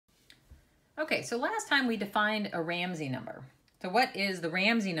Okay, so last time we defined a Ramsey number. So what is the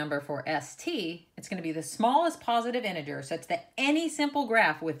Ramsey number for ST? It's going to be the smallest positive integer such that any simple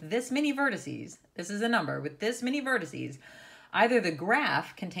graph with this many vertices, this is a number with this many vertices, either the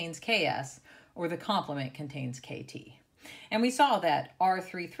graph contains KS or the complement contains KT. And we saw that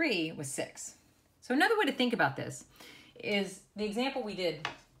R33 was 6. So another way to think about this is the example we did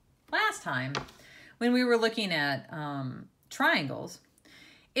last time when we were looking at triangles.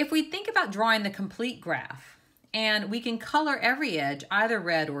 If we think about drawing the complete graph, and we can color every edge either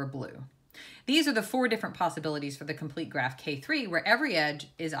red or blue. These are the 4 different possibilities for the complete graph K3, where every edge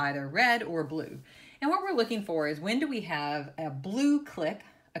is either red or blue. And what we're looking for is when do we have a blue clip,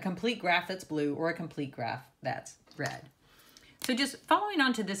 a complete graph that's blue, or a complete graph that's red. So just following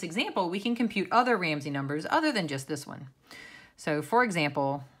on to this example, we can compute other Ramsey numbers other than just this one. So for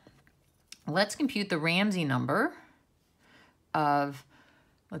example, let's compute the Ramsey number of,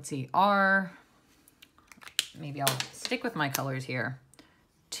 let's see, R, maybe I'll stick with my colors here,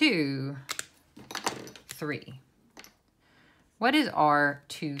 2, 3. What is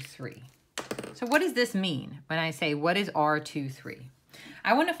R23? So what does this mean when I say what is R23?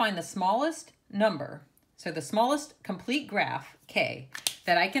 I want to find the smallest number, so the smallest complete graph, K,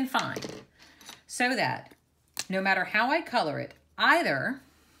 that I can find so that no matter how I color it, either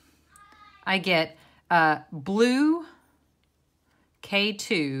I get a blue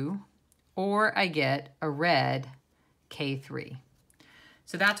K2 or I get a red K3.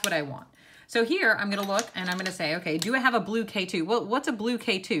 So that's what I want. So here I'm going to look and I'm going to say, okay, do I have a blue K2? Well, what's a blue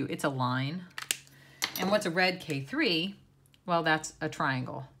K2? It's a line. And what's a red K3? Well, that's a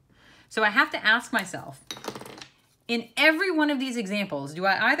triangle. So I have to ask myself, in every one of these examples, do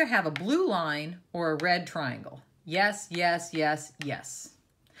I either have a blue line or a red triangle? Yes, yes, yes, yes.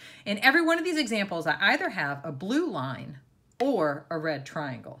 In every one of these examples, I either have a blue line or a red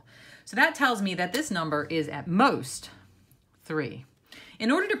triangle. So that tells me that this number is at most 3. In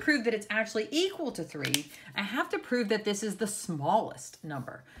order to prove that it's actually equal to 3, I have to prove that this is the smallest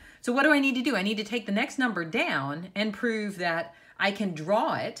number. So what do I need to do? I need to take the next number down and prove that I can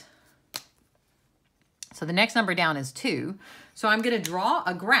draw it. So the next number down is 2. So I'm going to draw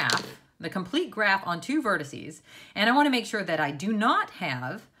a graph, the complete graph on 2 vertices, and I want to make sure that I do not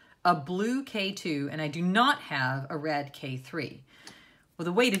have a blue K2 and I do not have a red K3. Well,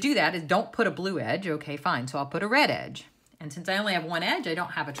 the way to do that is don't put a blue edge. Okay, fine. So I'll put a red edge. And since I only have one edge, I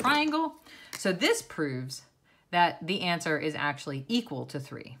don't have a triangle. So this proves that the answer is actually equal to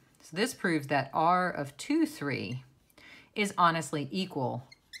 3. So this proves that R of 2, 3 is honestly equal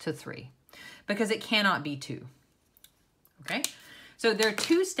to 3 because it cannot be 2. Okay? So there are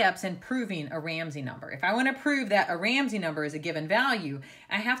 2 steps in proving a Ramsey number. If I want to prove that a Ramsey number is a given value,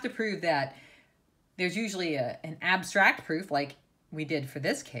 I have to prove that there's usually an abstract proof like we did for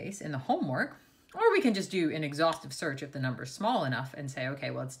this case in the homework, or we can just do an exhaustive search if the number is small enough and say,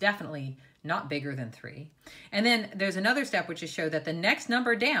 okay, well, it's definitely not bigger than 3. And then there's another step, which is show that the next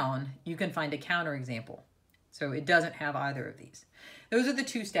number down, you can find a counterexample. So it doesn't have either of these. Those are the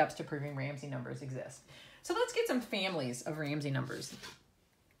 2 steps to proving Ramsey numbers exist. So let's get some families of Ramsey numbers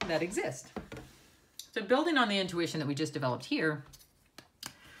that exist. So building on the intuition that we just developed here,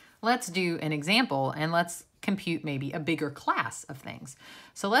 let's do an example and let's compute maybe a bigger class of things.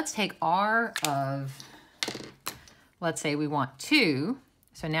 So let's take R of, let's say we want 2.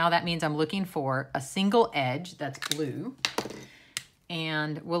 So now that means I'm looking for a single edge that's blue.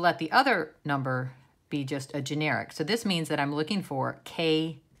 And we'll let the other number be just a generic. So this means that I'm looking for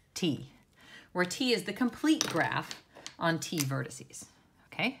KT, where T is the complete graph on T vertices.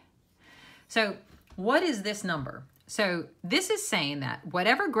 Okay? So what is this number? So this is saying that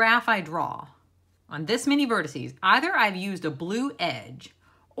whatever graph I draw on this many vertices, either I've used a blue edge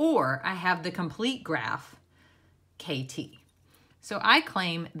or I have the complete graph KT. So I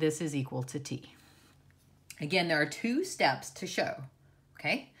claim this is equal to T. Again, there are 2 steps to show,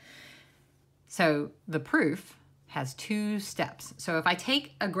 okay? So the proof has 2 steps. So if I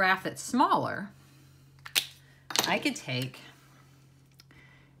take a graph that's smaller, I could take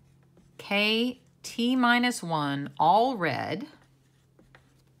KT minus 1 all red,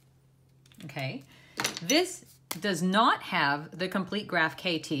 okay? This does not have the complete graph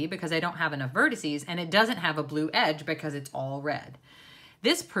KT because I don't have enough vertices, and it doesn't have a blue edge because it's all red.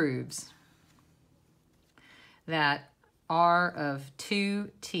 This proves that R of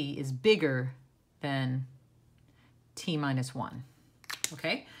 2T is bigger than T minus 1,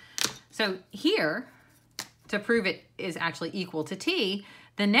 okay? So here, to prove it is actually equal to T,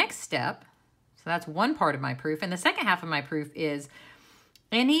 the next step, so that's one part of my proof, and the second half of my proof is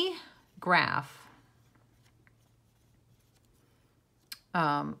any graph,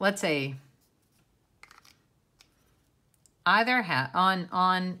 let's say either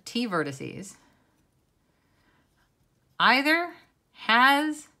on T vertices, either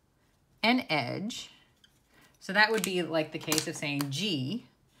has an edge. So that would be like the case of saying G,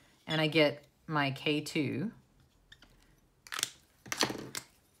 and I get my K2,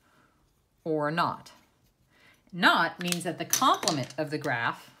 or not. Not means that the complement of the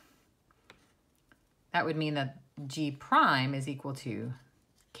graph, that would mean that G prime is equal to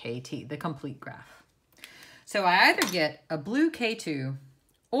KT, the complete graph. So I either get a blue K2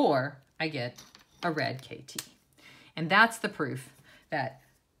 or I get a red KT. And that's the proof that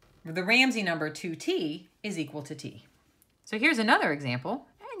the Ramsey number 2T is equal to T. So here's another example,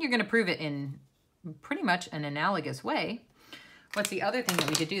 and you're going to prove it in pretty much an analogous way. What's the other thing that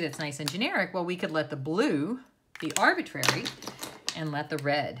we could do that's nice and generic? Well, we could let the blue be arbitrary and let the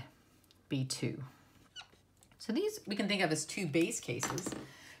red be 2. So these we can think of as two base cases.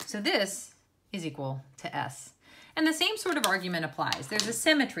 So this is equal to S. And the same sort of argument applies. There's a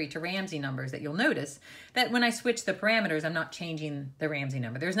symmetry to Ramsey numbers that you'll notice that when I switch the parameters, I'm not changing the Ramsey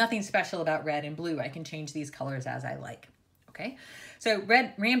number. There's nothing special about red and blue. I can change these colors as I like. Okay, so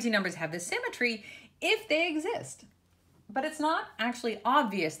Ramsey numbers have this symmetry if they exist. But it's not actually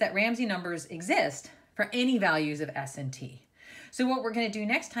obvious that Ramsey numbers exist for any values of S and T. So what we're going to do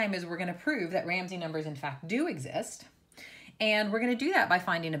next time is we're going to prove that Ramsey numbers in fact do exist. And we're going to do that by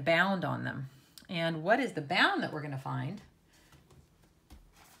finding a bound on them. And what is the bound that we're going to find?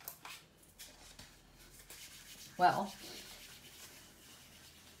 Well,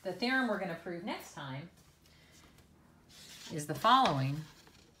 the theorem we're going to prove next time is the following.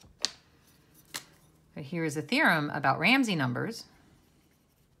 Here is a theorem about Ramsey numbers.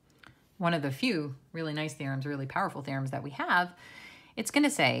 One of the few really nice theorems, really powerful theorems that we have. It's going to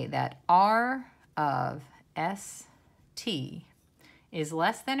say that R of ST is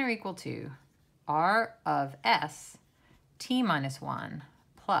less than or equal to R of S T minus 1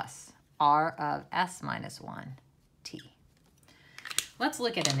 plus R of S minus 1 T. Let's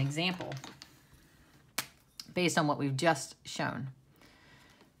look at an example based on what we've just shown.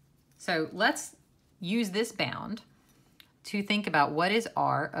 So let's use this bound to think about what is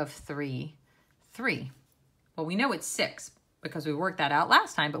R of 3, 3. Well, we know it's 6 because we worked that out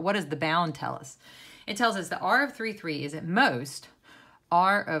last time, but what does the bound tell us? It tells us that R of 3, 3 is at most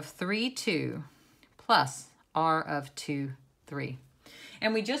R of 3, 2 plus R of 2, 3.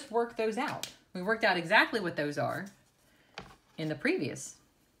 And we just worked those out. We worked out exactly what those are in the previous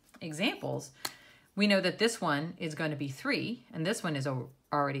examples. We know that this one is going to be 3, and this one is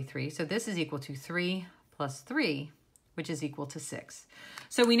already 3. So this is equal to 3 plus 3, which is equal to 6.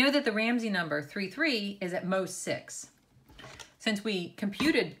 So we know that the Ramsey number 3, 3 is at most 6. Since we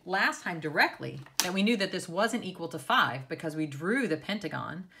computed last time directly that we knew that this wasn't equal to 5 because we drew the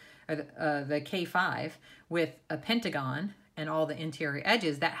pentagon, or the K5, with a pentagon and all the interior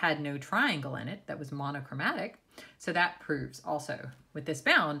edges that had no triangle in it, that was monochromatic. So that proves also with this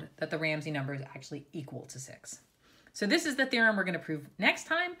bound that the Ramsey number is actually equal to 6. So this is the theorem we're going to prove next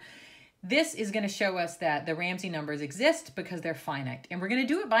time. This is going to show us that the Ramsey numbers exist because they're finite. And we're going to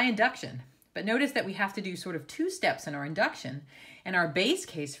do it by induction. But notice that we have to do sort of 2 steps in our induction. And our base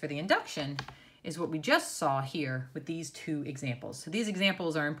case for the induction is what we just saw here with these 2 examples. So these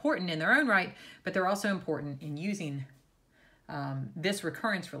examples are important in their own right, but they're also important in using this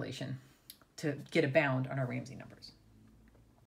recurrence relation to get a bound on our Ramsey numbers.